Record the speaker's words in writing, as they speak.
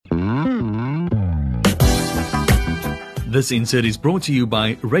This insert is brought to you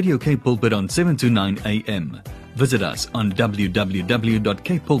by Radio Cape Pulpit on 7 to 9 a.m. Visit us on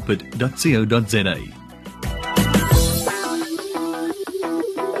www.capepulpit.co.za.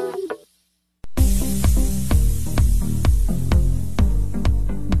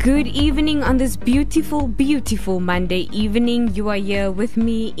 Good evening on this beautiful, beautiful Monday evening. You are here with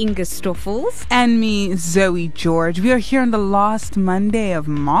me, Inga Stoffels. And me, Zoe George. We are here on the last Monday of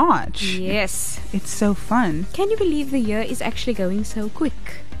March. Yes. It's so fun. Can you believe the year is actually going so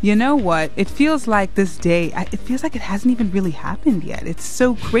quick? You know what? It feels like this day, it feels like it hasn't even really happened yet. It's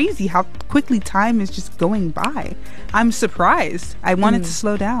so crazy how quickly time is just going by. I'm surprised. I want it to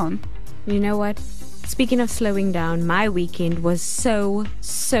slow down. You know what? Speaking of slowing down, my weekend was so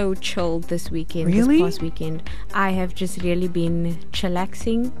chilled this weekend. Really? This past weekend. I have just really been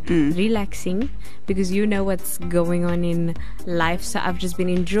chillaxing, relaxing, because you know what's going on in life. So I've just been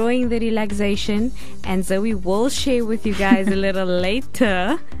enjoying the relaxation. And Zoe will share with you guys a little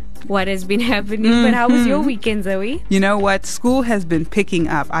later what has been happening. But how was your weekend, Zoe? You know what? School has been picking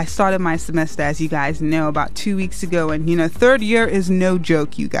up. I started my semester, as you guys know, about 2 weeks ago. And, third year is no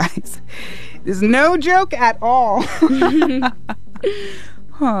joke, you guys. It's no joke at all.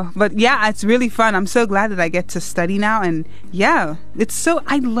 But yeah, it's really fun. I'm so glad that I get to study now. And yeah,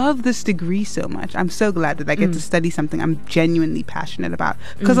 I love this degree so much. I'm so glad that I get to study something I'm genuinely passionate about.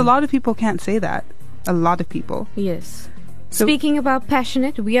 Because a lot of people can't say that. A lot of people. Yes. So, speaking about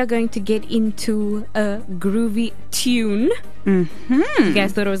passionate, we are going to get into a groovy tune. You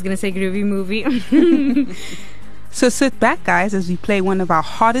guys thought I was going to say groovy movie. So sit back, guys, as we play one of our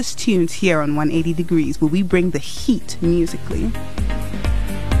hottest tunes here on 180 Degrees, where we bring the heat musically.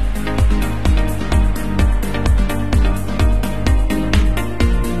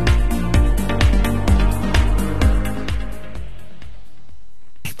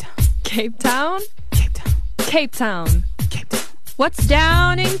 Cape Town? Cape Town. Cape Town. Cape Town. What's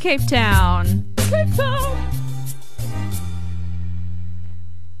down in Cape Town? Cape Town.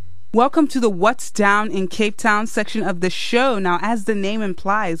 Welcome to the What's Down in Cape Town section of the show. Now, as the name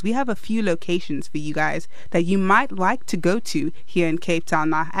implies, we have a few locations for you guys that you might like to go to here in Cape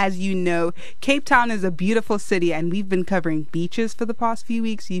Town. Now, as you know, Cape Town is a beautiful city, and we've been covering beaches for the past few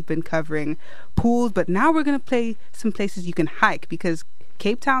weeks. You've been covering pools, but now we're going to play some places you can hike, because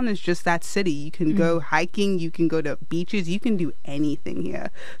Cape Town is just that city. You can go hiking, you can go to beaches, you can do anything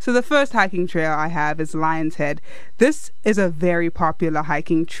here. So the first hiking trail I have is Lion's Head. This is a very popular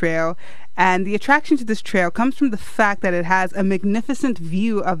hiking trail, and the attraction to this trail comes from the fact that it has a magnificent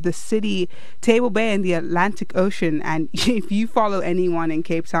view of the city, Table Bay, and the Atlantic Ocean. And if you follow anyone in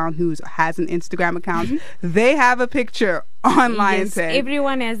Cape Town who has an Instagram account, they have a picture on Lion's Head.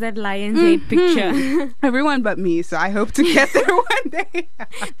 Everyone has that Lion's Head picture. Everyone but me, so I hope to get there one day.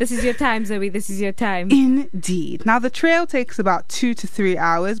 This is your time, Zoe. This is your time. Indeed. Now, the trail takes about 2 to 3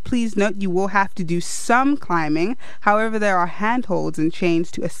 hours. Please note you will have to do some climbing. However, there are handholds and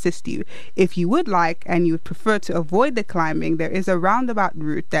chains to assist you. If you would like, and you would prefer to avoid the climbing, there is a roundabout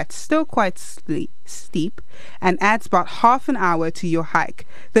route that's still quite steep and adds about half an hour to your hike.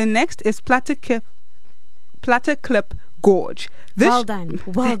 The next is Platte Klip Gorge. Well done,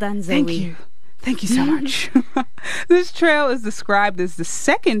 Zoe. Thank you so much. This trail is described as the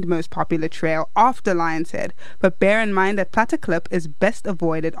second most popular trail after Lion's Head, but bear in mind that Platte Klip is best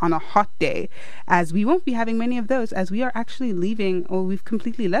avoided on a hot day, as we won't be having many of those, as we are actually leaving, or we've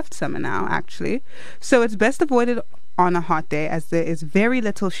completely left summer now, actually. So it's best avoided on a hot day, as there is very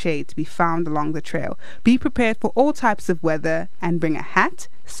little shade to be found along the trail. Be prepared for all types of weather and bring a hat,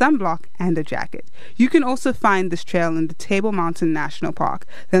 sunblock, and a jacket. You can also find this trail in the Table Mountain National Park.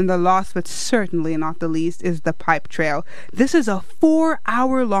 Then the last, but certainly not the least, is the Pipe Trail. This is a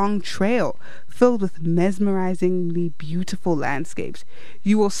 4-hour-long trail filled with mesmerizingly beautiful landscapes.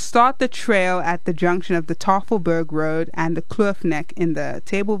 You will start the trail at the junction of the Tafelberg Road and the Kloof Neck in the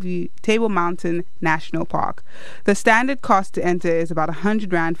Table Mountain National Park. The standard cost to enter is about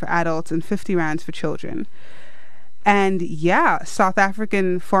 100 Rand for adults and 50 Rand for children. And yeah, South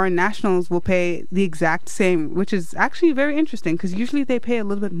African foreign nationals will pay the exact same, which is actually very interesting, because usually they pay a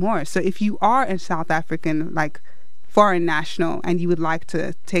little bit more. So if you are a South African, foreign national, and you would like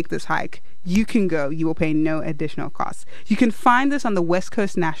to take this hike, you can go. You will pay no additional costs. You can find this on the West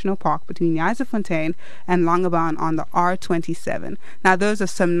Coast National Park between Fontein and Langebaan on the R27. Now, those are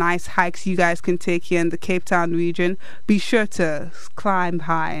some nice hikes you guys can take here in the Cape Town region. Be sure to climb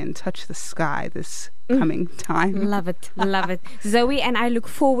high and touch the sky this coming time. Love it. Zoe, and I look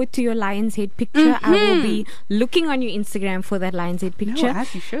forward to your Lion's Head picture. I will be looking on your Instagram for that Lion's Head picture. No,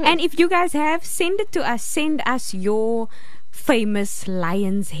 as you should. And if you guys have, send it to us. Send us your famous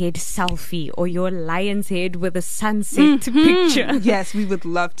lion's head selfie or your lion's head with a sunset picture. Yes, we would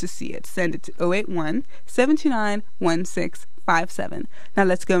love to see it. Send it to 081-729-1657. Now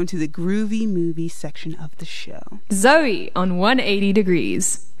let's go into the groovy movie section of the show. Zoe on 180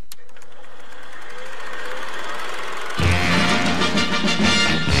 Degrees.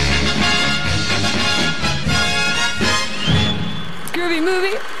 Groovy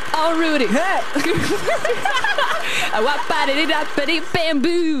movie, all Rudy. Hey!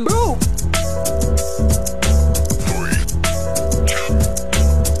 Bamboo. Ooh.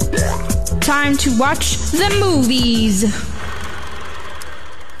 Time to watch the movies.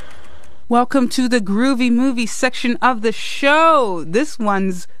 Welcome to the groovy movie section of the show. This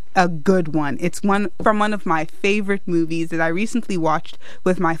one's a good one. It's one of my favorite movies that I recently watched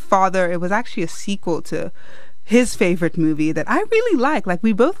with my father. It was actually a sequel to his favorite movie that I really like. Like,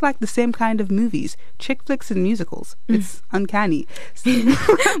 we both like the same kind of movies, chick flicks and musicals. It's uncanny.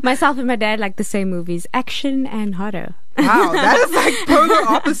 Myself and my dad like the same movies, action and horror. Wow, that is like polar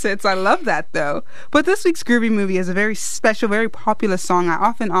opposites. I love that though. But this week's groovy movie is a very special, very popular song. I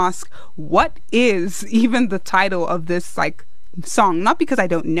often ask, what is even the title of this song? Not because I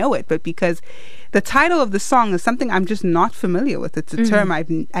don't know it, but because the title of the song is something I'm just not familiar with. It's a term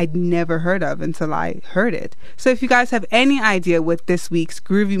I'd never heard of until I heard it. So if you guys have any idea what this week's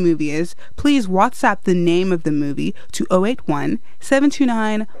groovy movie is, please WhatsApp the name of the movie to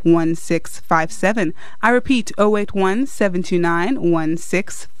 081-729-1657. I repeat,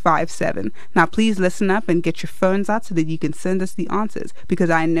 081-729-1657. Now please listen up and get your phones out so that you can send us the answers, because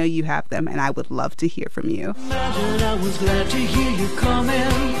I know you have them and I would love to hear from you. Imagine I was glad to hear you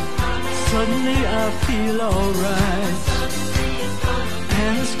coming. Suddenly I feel alright.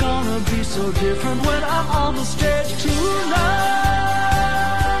 And it's gonna be so different when I'm on the stage tonight.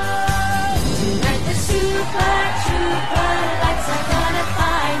 Tonight the super trooper lights are gonna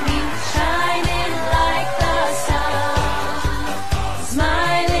find me, shining like the sun,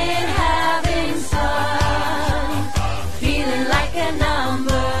 smiling, having fun, feeling like a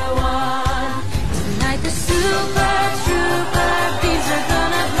number one. Tonight the super trooper beams are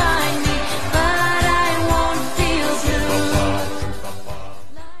gonna blind me, but I won't feel blue.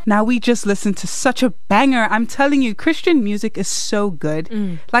 Now we just listened to such a banger. I'm telling you, Christian music is so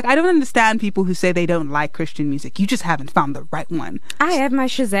good. Like, I don't understand people who say they don't like Christian music. You just haven't found the right one. I have my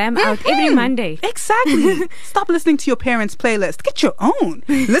Shazam out every Monday. Exactly. Stop listening to your parents' playlist. Get your own.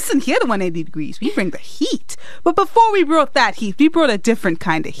 Listen here to 180 Degrees. We bring the heat. But before we brought that heat, we brought a different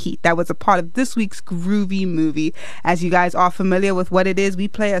kind of heat that was a part of this week's groovy movie. As you guys are familiar with what it is, we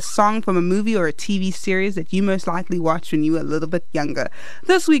play a song from a movie or a TV series that you most likely watched when you were a little bit younger.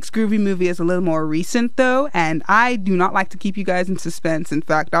 This week's groovy movie is a little more recent though, and I do not like to keep you guys in suspense. In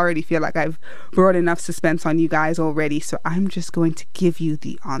fact, I already feel like I've brought enough suspense on you guys already, so I'm just going to give you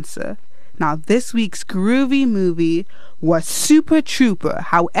the answer. Now, this week's groovy movie was Super Trooper.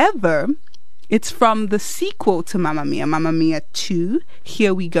 However, it's from the sequel to Mamma Mia 2,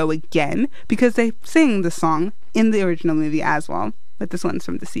 Here We Go Again, because they sing the song in the original movie as well, but this one's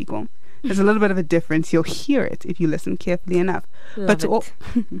from the sequel. There's a little bit of a difference. You'll hear it if you listen carefully enough. But to all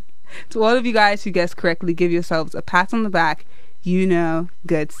of you guys who guessed correctly, give yourselves a pat on the back. You know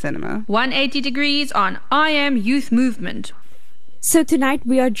good cinema. 180 Degrees on I Am Youth Movement. So tonight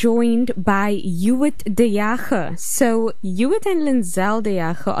we are joined by Hewitt de Jager. So Hewitt and Linzell de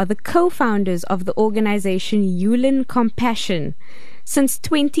Jager are the co-founders of the organization HewLin Compassion. Since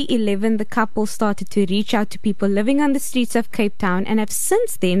 2011, the couple started to reach out to people living on the streets of Cape Town and have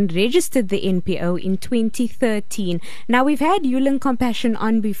since then registered the NPO in 2013. Now, we've had HewLin Compassion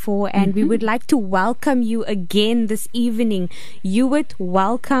on before, and we would like to welcome you again this evening. Hewitt,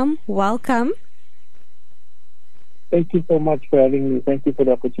 welcome. Thank you so much for having me. Thank you for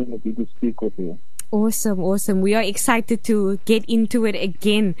the opportunity to speak with you. Awesome. We are excited to get into it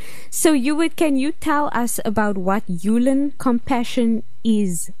again. So, Hewitt, can you tell us about what HewLin Compassion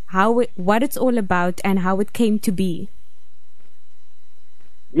is, what it's all about, and how it came to be?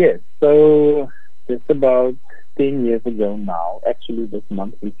 Yes, so just about 10 years ago now, actually this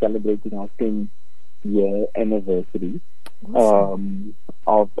month, we're celebrating our 10-year anniversary of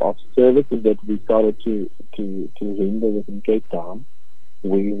services that we started to render within Cape Town.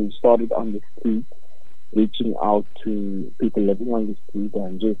 We started on the street, reaching out to people living on the street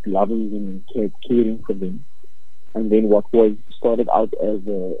and just loving them and caring for them. And then what was started out as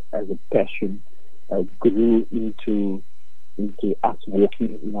a passion grew into us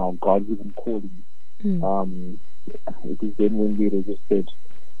walking in our God-given calling. It is then when we registered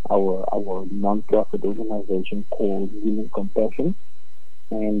our non-profit organization called HewLin Compassion,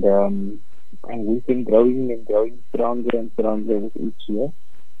 and we've been growing and growing stronger and stronger with each year.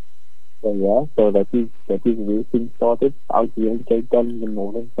 So yeah, so that is where things started out here in Cape Town in the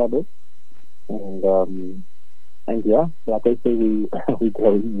northern suburbs. And yeah, like I say, we're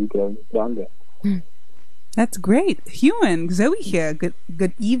growing stronger. That's great. HewLin, Zoe here.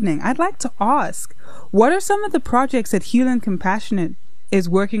 Good evening. I'd like to ask, what are some of the projects that HewLin Compassionate is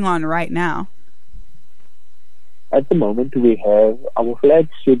working on right now? At the moment, we have our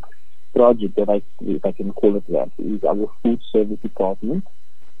flagship project, if I can call it that, is our food service department.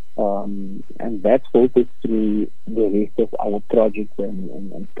 And that's focused through the rest of our projects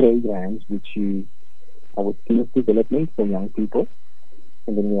and programs, which is our skills development for young people.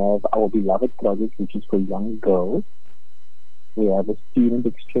 And then we have our beloved project, which is for young girls. We have a student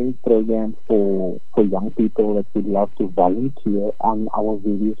exchange program for young people that would love to volunteer on our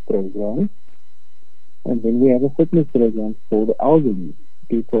various programs. And then we have a fitness program for the elderly,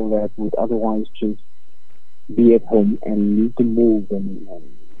 people that would otherwise just be at home and need to move and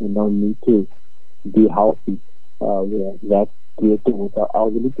need to be healthy. We have that geared towards our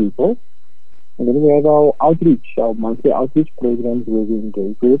elderly people. And then we have our monthly outreach programs where we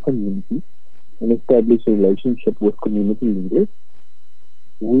engage with the community and establish a relationship with community leaders.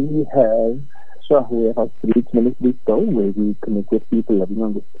 We have our streets ministry store where we connect with people living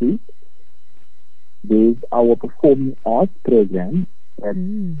on the street. There's our performing arts program that's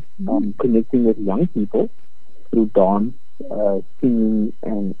connecting with young people through dance, singing,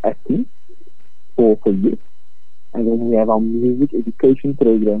 and acting for youth. And then we have our music education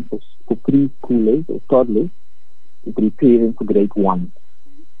program for preschoolers or toddlers to prepare them for grade 1.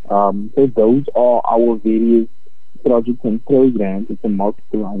 So those are our various projects and programs. It's a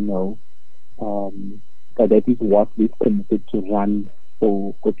multiple, I know. But that is what we've committed to run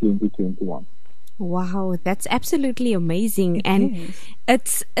for 2021. Wow, that's absolutely amazing.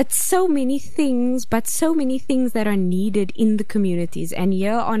 It's so many things, but so many things that are needed in the communities. And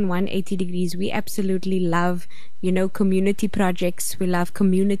here on 180 Degrees, we absolutely love, community projects. We love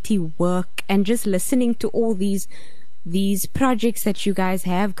community work and just listening to all these projects that you guys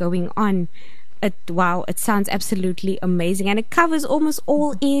have going on. It sounds absolutely amazing. And it covers almost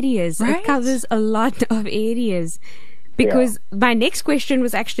all areas. Right? It covers a lot of areas. Because my next question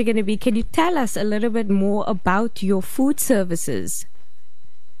was actually going to be, can you tell us a little bit more about your food services?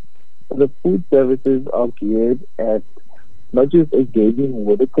 The food services are geared at not just engaging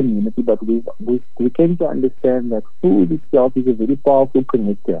with the community, but we came to understand that food itself is a very powerful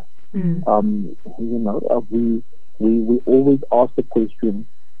connector. We always ask the question,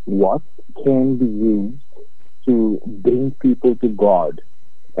 what can be used to bring people to God?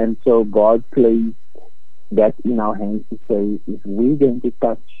 And so God plays that in our hands to say, if we're going to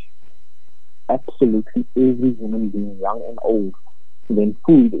touch absolutely every human being, young and old, then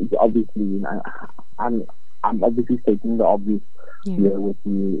food is obviously, I'm obviously stating the obvious here with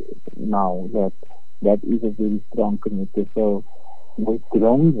you now, that is a very strong connector. So we've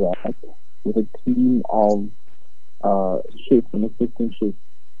grown that with a team of chefs and assistant chefs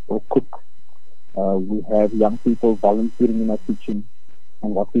or cooks. We have young people volunteering in our kitchen.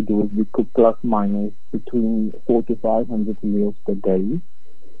 And what we do is we cook plus minus between 400 to 500 meals per day.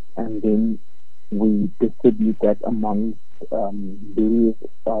 And then we distribute that among various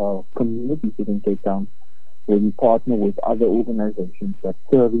communities within Cape Town, where we partner with other organizations that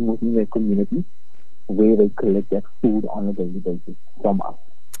are serving within their communities, where they collect that food on a daily basis from us.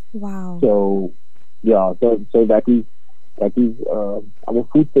 Wow. So that is our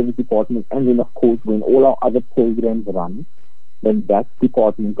food service department. And then, of course, when all our other programs run, then that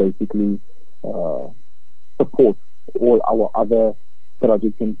department basically supports all our other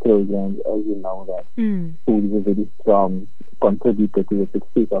projects and programs. As you know, that food is a very strong contributor to the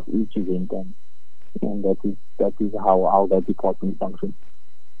success of each event, and that is how that department functions.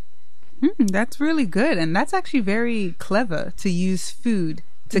 That's really good, and that's actually very clever to use food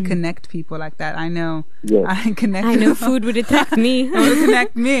to connect people like that. I know. Yes. I know food would attack me. It would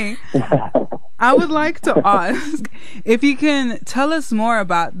connect me. I would like to ask if you can tell us more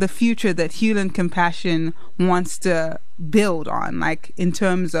about the future that HewLin Compassion wants to build on, like in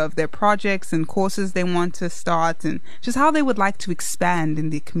terms of their projects and courses they want to start, and just how they would like to expand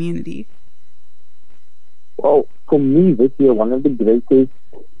in the community. Well, for me this year, one of the greatest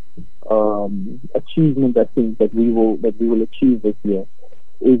achievements I think that we will achieve this year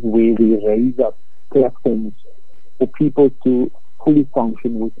is where we raise up platforms for people to fully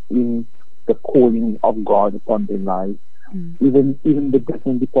function within the calling of God upon their lives. Even the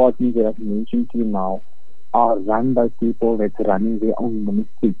different departments that I've mentioned to you now are run by people that's running their own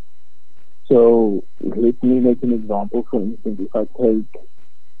ministry. So let me make an example. For instance, if I take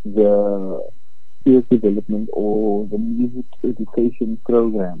the skills development or the music education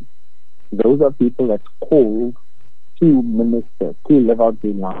program, those are people that's called to minister, to live out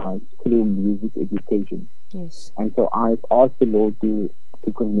their lives through music education. Yes. And so I've asked the Lord to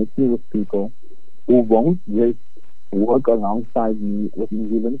connect me with people who won't just work alongside me with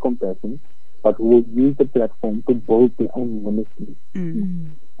HewLin Compassion, but who will use the platform to build their own ministry.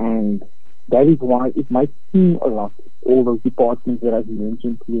 And that is why it might seem a lot, all those departments that I've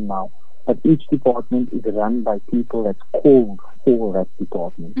mentioned to you now, but each department is run by people that's called for that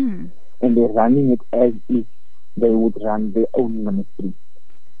department. And they're running it as if they would run their own ministry.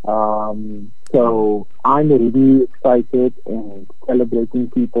 So I'm really excited and celebrating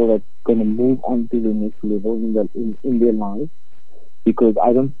people that's going to move on to the next level in their lives, because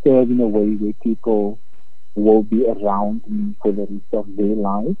I don't serve in a way where people will be around me for the rest of their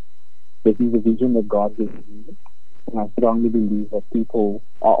lives. This is the vision that God gives me, and I strongly believe that people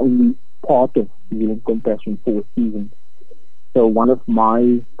are only part of HewLin Compassion for a season. So one of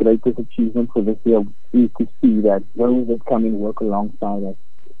my greatest achievements for this year is to see that those that come and work alongside us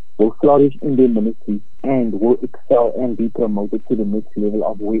will flourish in their ministry and will excel and be promoted to the next level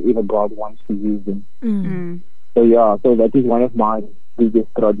of wherever God wants to use them. So that is one of my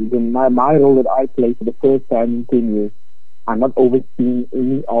biggest projects. And my role that I play for the first time in 10 years, I'm not overseeing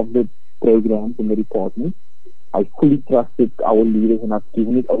any of the programs in the department. I fully trusted our leaders and I've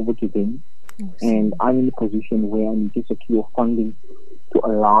given it over to them. And I'm in a position where I need to secure funding to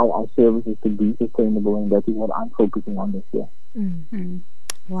allow our services to be sustainable, and that is what I'm focusing on this year.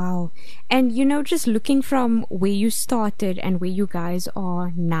 Wow. And just looking from where you started and where you guys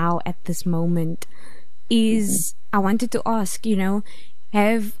are now at this moment is, I wanted to ask,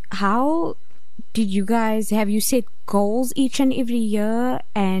 have you set goals each and every year,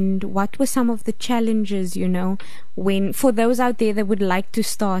 and what were some of the challenges, when, for those out there that would like to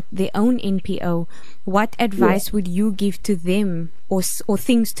start their own NPO, what advice would you give to them, or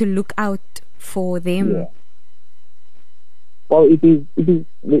things to look out for them? Well, it is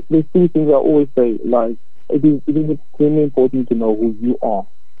there's two things I always say, like it is extremely important to know who you are.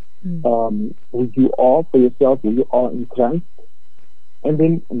 Who you are for yourself, who you are in Christ. And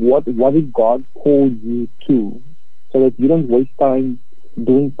then what did God call you to, so that you don't waste time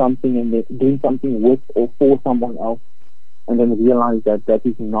doing something with or for someone else, and then realize that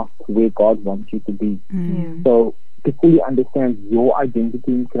is not where God wants you to be. So to fully understand your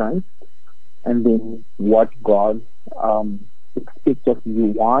identity in Christ, and then what God expects of you.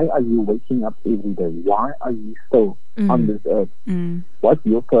 Why are you waking up every day? Why are you still on this earth? What's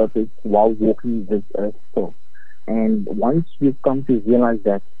your purpose while walking this earth still? And once you've come to realize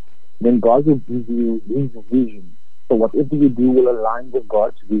that, then God will give you His vision. So whatever you do will align with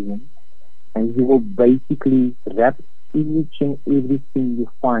God's vision, and you will basically wrap each and everything you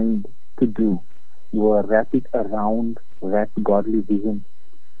find to do. You will wrap it around that godly vision,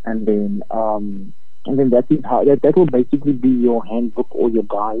 and then that is how that will basically be your handbook or your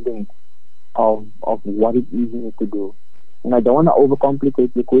guidance of what it is you need to do. And I don't want to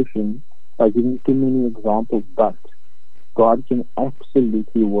overcomplicate the question by giving too many examples, but God can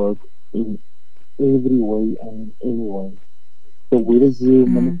absolutely work in every way and any way. So whether you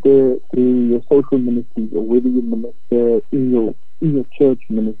minister through your social ministry, or whether you minister in your church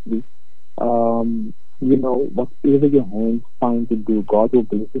ministry, whatever your hands find to do, God will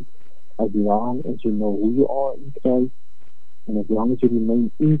bless it, as long as you know who you are in Christ, and as long as you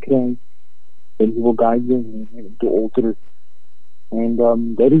remain in Christ, then He will guide you and lead you into all truth. And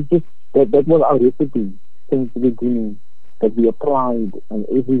that is just that was our recipe since the beginning that we applied, and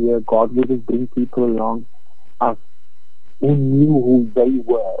every year God will just bring people along us who knew who they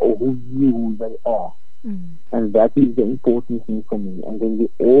were or who knew who they are. And that is the important thing for me. And then we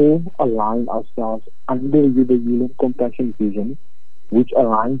all align ourselves under the HewLin Compassion vision, which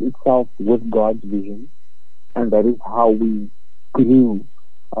aligns itself with God's vision, and that is how we grew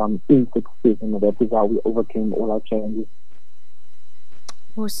in success, and that is how we overcame all our challenges.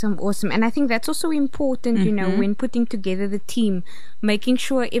 Awesome. And I think that's also important, when putting together the team, making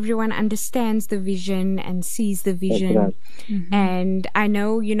sure everyone understands the vision and sees the vision. That's right. And I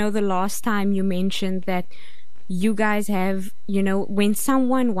know, the last time you mentioned that you guys have, when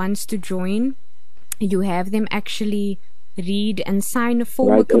someone wants to join, you have them actually read and sign a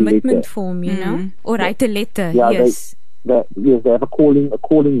form, a commitment form, or write a letter. Yes. They have a calling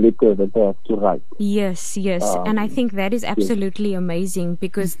letter that they have to write. Yes. And I think that is absolutely amazing,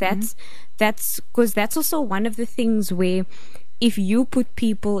 because that's also one of the things where if you put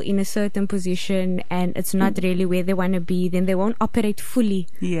people in a certain position and it's not really where they want to be, then they won't operate fully.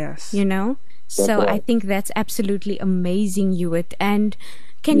 Yes. So right. I think that's absolutely amazing, Hewitt. And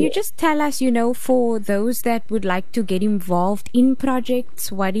Can you just tell us, for those that would like to get involved in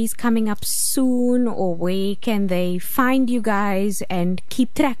projects, what is coming up soon, or where can they find you guys and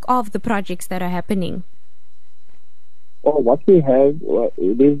keep track of the projects that are happening? Well, what we have,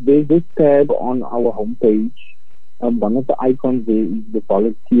 there's this tab on our homepage. One of the icons there is the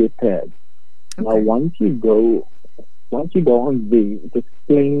volunteer tab. Okay. Now, once you go on there, it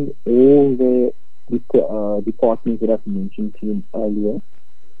explains all the departments that I've mentioned to you earlier.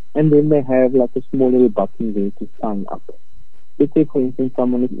 And then they have like a small little button there to sign up. Let's say, for instance,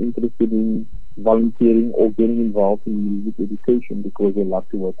 someone is interested in volunteering or getting involved in music education because they love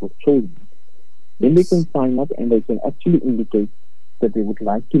to work with children. Then they can sign up and they can actually indicate that they would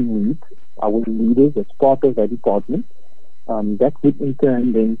like to meet our leaders as part of that department. That would in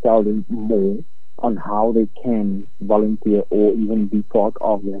turn then tell them more on how they can volunteer or even be part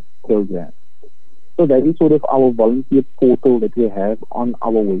of that program. So that is sort of our volunteer portal that we have on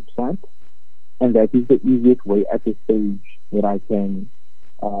our website, and that is the easiest way at this stage that I can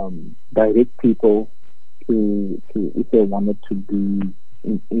direct people to if they wanted to be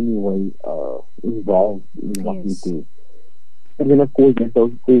in any way involved in what we do. And then of course there's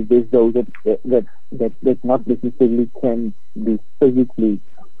those that not necessarily can be physically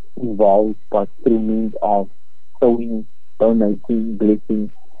involved, but through means of sowing, donating, blessing.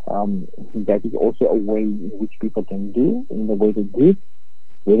 That is also a way in which people can do, in the way they give,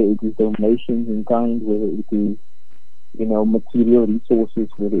 whether it is donations in kind, whether it is, material resources,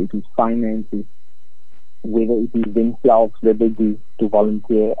 whether it is finances, whether it is themselves that they do to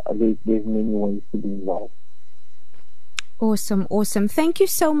volunteer. There's many ways to be involved. Awesome. Thank you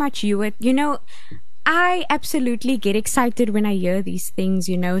so much, Hewitt. I absolutely get excited when I hear these things,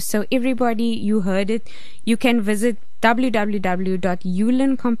 So everybody, you heard it. You can visit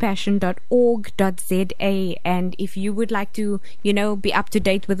www.hewlincompassion.org.za, and if you would like to, be up to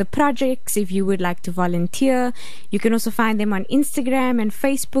date with the projects, if you would like to volunteer, you can also find them on Instagram and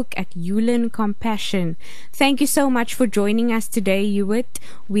Facebook at HewLin Compassion. Thank you so much for joining us today, Hewitt.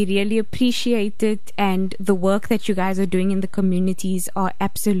 We really appreciate it, and the work that you guys are doing in the communities are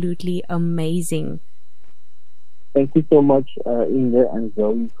absolutely amazing. Thank you so much, Inga and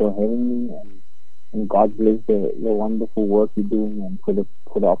Zoe, for having me, and God bless the wonderful work you're doing, and for the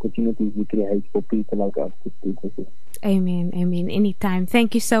opportunities you create for people like us to speak with you. Amen. Anytime.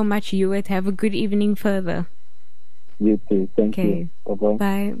 Thank you so much, Hewitt. Have a good evening further. You too. Thank you. Bye-bye.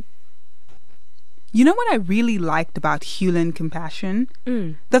 Bye. You know what I really liked about HewLin Compassion?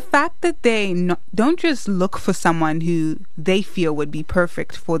 The fact that they don't just look for someone who they feel would be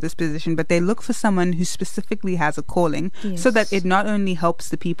perfect for this position, but they look for someone who specifically has a calling, so that it not only helps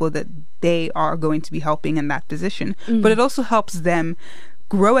the people that they are going to be helping in that position, but it also helps them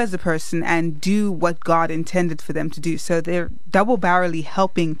grow as a person and do what God intended for them to do. So they're double-barrelly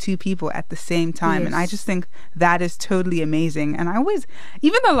helping two people at the same time. And I just think that is totally amazing. And I always,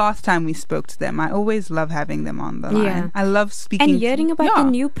 even the last time we spoke to them, I always love having them on the line. I love speaking and hearing about the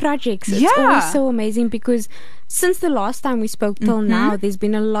new projects. It's always so amazing, because since the last time we spoke till now, there's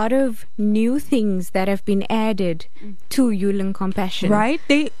been a lot of new things that have been added to HewLin Compassion. Right?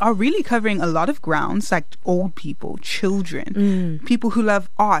 They are really covering a lot of grounds, like old people, children, people who love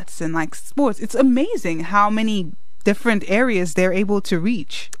arts and like sports. It's amazing how many different areas they're able to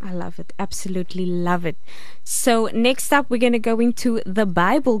reach. I love it. Absolutely love it. So next up, we're going to go into the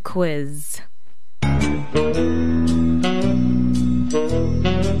Bible quiz.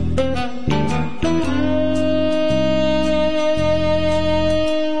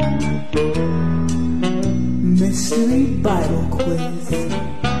 Mystery Bible Quiz.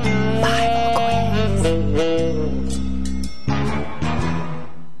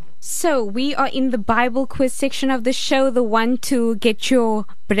 So we are in the Bible quiz section of the show, the one to get your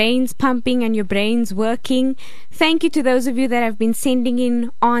brains pumping and your brains working. Thank you to those of you that have been sending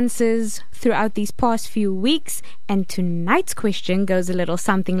in answers throughout these past few weeks. And tonight's question goes a little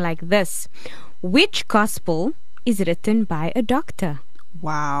something like this. Which gospel is written by a doctor?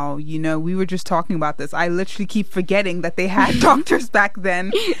 Wow, we were just talking about this. I literally keep forgetting that they had doctors back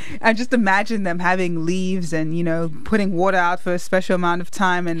then. I just imagine them having leaves and, putting water out for a special amount of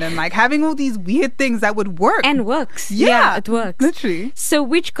time, and then like having all these weird things that would work. And works. Yeah, it works. Literally. So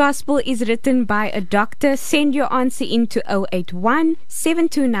which gospel is written by a doctor? Send your answer into 081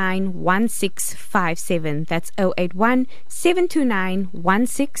 729 1657. That's 081 729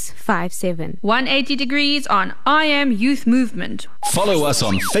 1657. 180 degrees on I Am Youth Movement. Follow us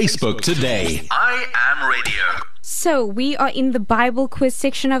on Facebook today. I Am Radio. So we are in the Bible quiz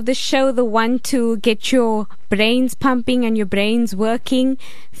section of the show, the one to get your brains pumping and your brains working.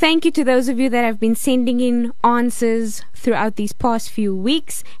 Thank you to those of you that have been sending in answers throughout these past few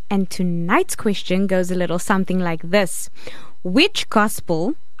weeks. And tonight's question goes a little something like this. Which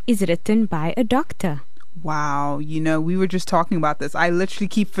gospel is written by a doctor? Wow, we were just talking about this. I literally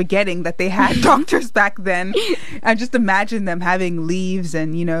keep forgetting that they had doctors back then. I just imagine them having leaves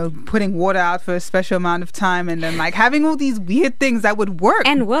and, putting water out for a special amount of time and then having all these weird things that would work.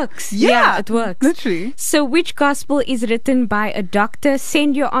 And works. Yeah, it works. Literally. So which gospel is written by a doctor?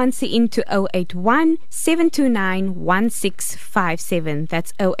 Send your answer into 081 729 1657.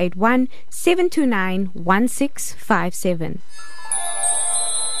 That's 081 729 1657.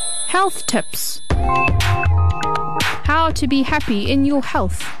 Health tips. How to be happy in your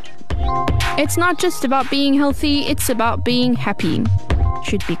health. It's not just about being healthy, it's about being happy.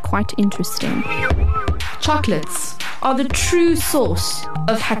 Should be quite interesting. Chocolates are the true source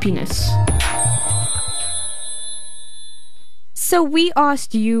of happiness. So we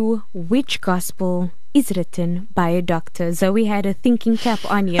asked you which gospel is written by a doctor. Zoe had a thinking cap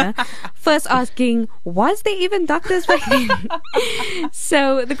on here. First asking, was there even doctors back then?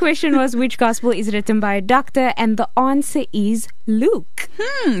 So the question was, which gospel is written by a doctor? And the answer is Luke.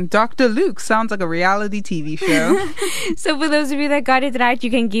 Dr. Luke sounds like a reality TV show. So for those of you that got it right,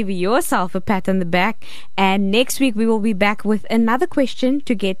 you can give yourself a pat on the back. And next week we will be back with another question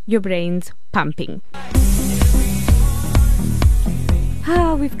to get your brains pumping.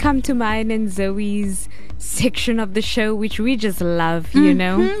 We've come to mine and Zoe's section of the show, which we just love,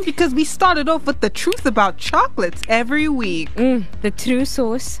 because we started off with the truth about chocolates every week. The true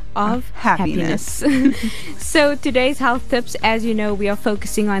source of happiness. So today's health tips, as you know, we are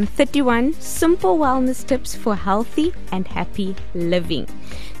focusing on 31 simple wellness tips for healthy and happy living.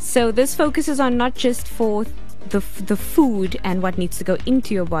 So this focuses on not just for the food and what needs to go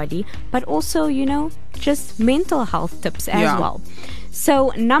into your body, but also, just mental health tips as well.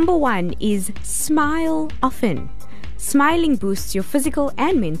 So number 1 is smile often. Smiling boosts your physical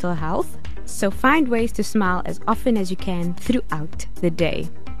and mental health. So find ways to smile as often as you can throughout the day.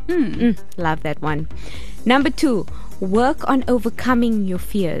 Love that one. Number 2, work on overcoming your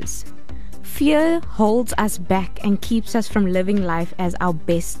fears. Fear holds us back and keeps us from living life as our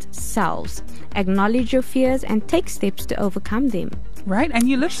best selves. Acknowledge your fears and take steps to overcome them. Right, and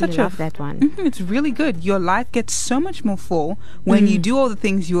you live such love that one. It's really good. Your life gets so much more full when you do all the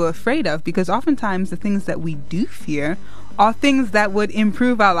things you're afraid of, because oftentimes the things that we do fear are things that would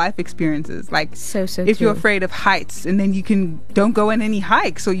improve our life experiences. Like so if you're afraid of heights, and then don't go on any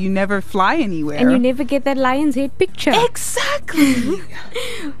hikes, or you never fly anywhere, and you never get that lion's head picture. Exactly.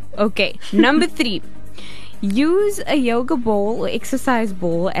 Okay, number 3, use a yoga ball or exercise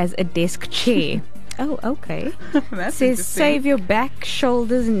ball as a desk chair. Oh, okay. Says save your back,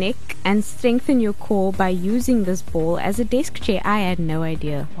 shoulders, neck, and strengthen your core by using this ball as a desk chair. I had no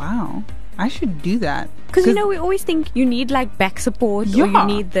idea. Wow. I should do that. Because, we always think you need back support, or you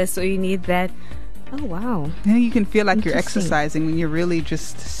need this, or you need that. Oh, wow. You can feel like you're exercising when you're really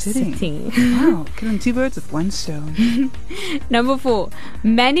just sitting. Wow. Killing 2 birds with 1 stone. Number 4,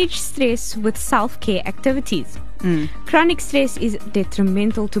 manage stress with self-care activities. Chronic stress is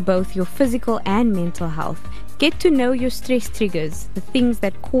detrimental to both your physical and mental health. Get to know your stress triggers, the things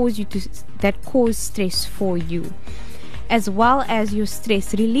that cause stress for you, as well as your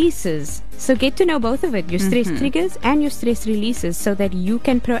stress releases. So get to know both of it, your stress triggers and your stress releases, so that you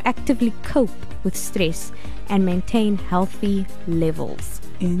can proactively cope with stress and maintain healthy levels.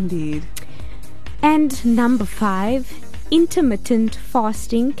 Indeed. And number 5, intermittent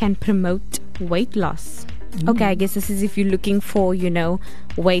fasting can promote weight loss. Okay, I guess this is if you're looking for,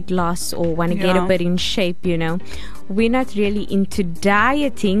 weight loss or want to get a bit in shape, We're not really into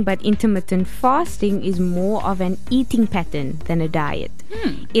dieting, but intermittent fasting is more of an eating pattern than a diet.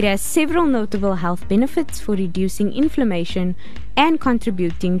 It has several notable health benefits for reducing inflammation and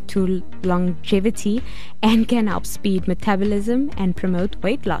contributing to longevity, and can help speed metabolism and promote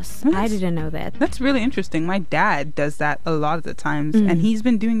weight loss. I didn't know that. That's really interesting. My dad does that a lot of the times, and he's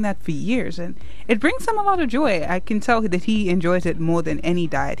been doing that for years, and it brings him a lot of joy. I can tell that he enjoys it more than any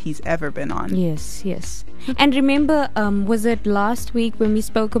diet he's ever been on. Yes. And remember, was it last week when we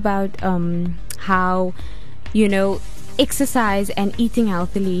spoke about how, exercise and eating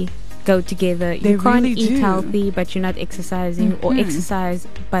healthily go together. They You can't really eat do. healthy, but you're not exercising, or exercise,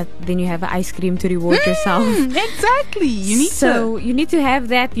 but then you have ice cream to reward yourself. Exactly. You need So you need to have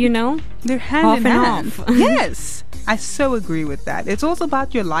that, they're hand half in and hand. half. Yes. I so agree with that. It's also about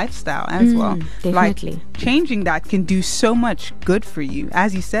your lifestyle as well. definitely. Like changing that can do so much good for you. As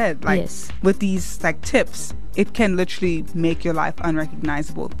you said, like Yes. with these like tips, it can literally make your life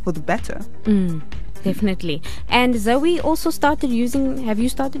unrecognizable for the better. Definitely. And Zoe also have you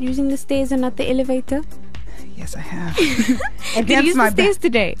started using the stairs and not the elevator? Yes, I have. Did you use the stairs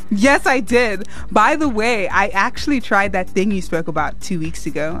today? Yes, I did. By the way, I actually tried that thing you spoke about 2 weeks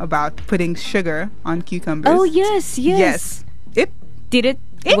ago about putting sugar on cucumbers. Oh, yes. Yes. It Did it?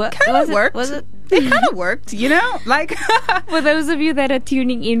 kind of worked. Was it? It kind of worked, like For those of you that are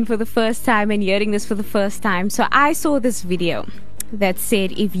tuning in for the first time and hearing this for the first time, so I saw this video that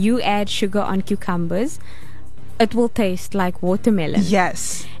said if you add sugar on cucumbers, it will taste like watermelon.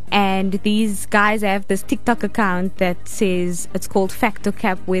 yes. And these guys have this TikTok account that says it's called Fact or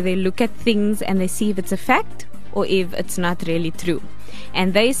Cap, where they look at things and they see if it's a fact or if it's not really true.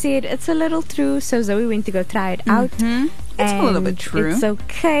 And they said it's a little true, so Zoe went to go try it out. It's a little bit true. It's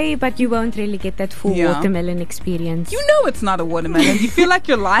okay, but you won't really get that full Yeah. watermelon experience. You know it's not a watermelon. You feel like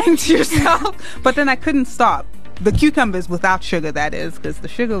you're lying to yourself. But then I couldn't stop. The cucumbers without sugar, that is, because the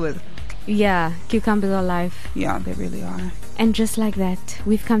sugar was, Yeah, cucumbers are life. yeah, they really are. And just like that,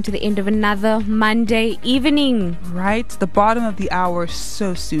 we've come to the end of another Monday evening Right? The bottom of the hour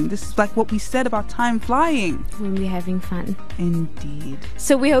so soon. This is like what we said about time flying. when we're having fun. Indeed.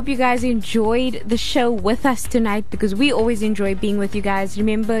 So we hope you guys enjoyed the show with us tonight, because we always enjoy being with you guys.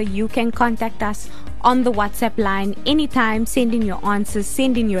 Remember, you can contact us on the WhatsApp line anytime. Send in your answers,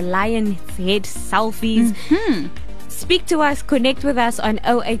 send in your lion head selfies. Speak to us, connect with us on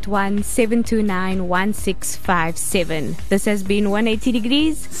 081 729 1657. This has been 180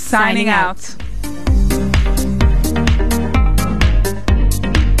 Degrees. Signing out.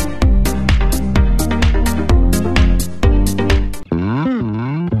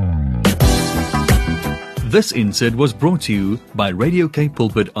 This insert was brought to you by Radio K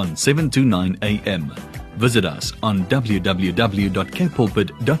Pulpit on 729 AM. Visit us on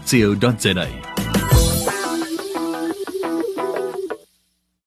www.kpulpit.co.za.